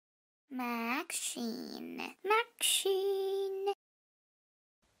McSheen. McSheen.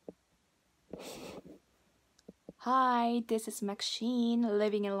 Hi, this is McSheen,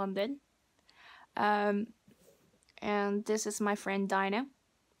 living in London. And this is my friend Dino.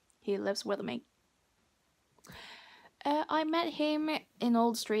 He lives with me. I met him in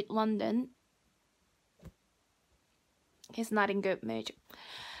Old Street, London. He's not in good mood.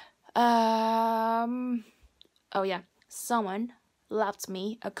 Oh yeah, someone left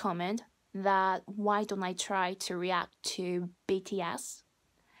me a comment that why don't I try to react to BTS?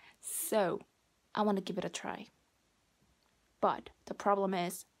 So I want to give it a try. But the problem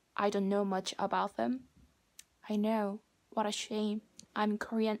is I don't know much about them. I know, what a shame. I'm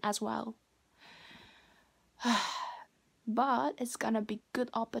Korean as well. But it's gonna be good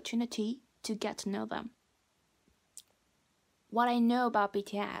opportunity to get to know them. What I know about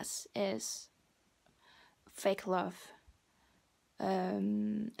BTS is fake love.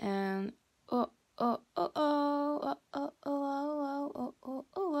 And dun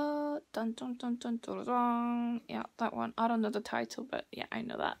dun dun dun dun dun. Yeah, that one. I don't know the title, but yeah, I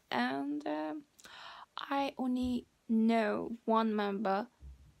know that. And I only know one member,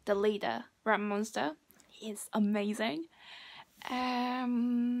 the leader, Rap Monster. He's amazing.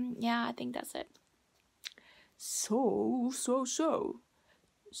 Yeah, I think that's it. So,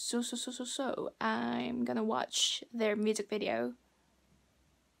 I'm gonna watch their music video.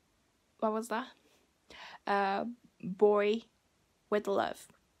 What was that? Boy with Love.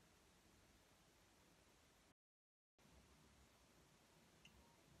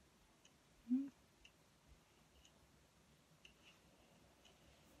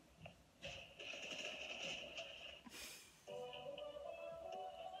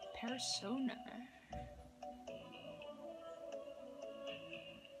 Persona.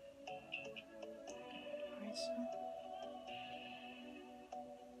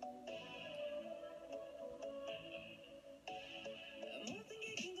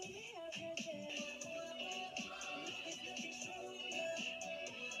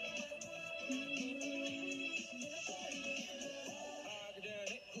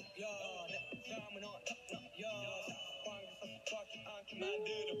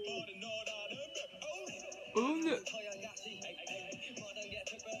 Own it.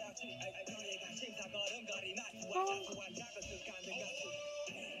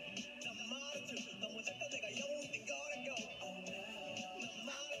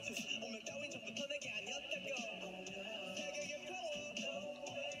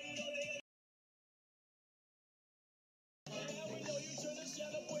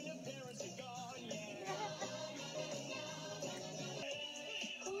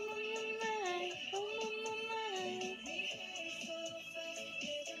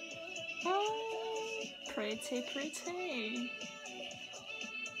 Pretty, pretty.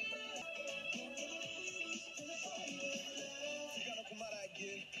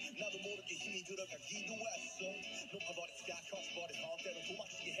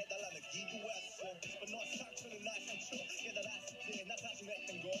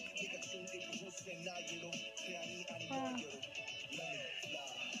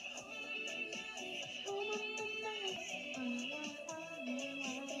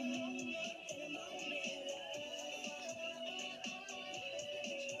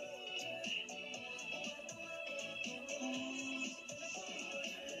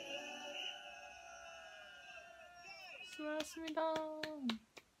 수고하셨습니다.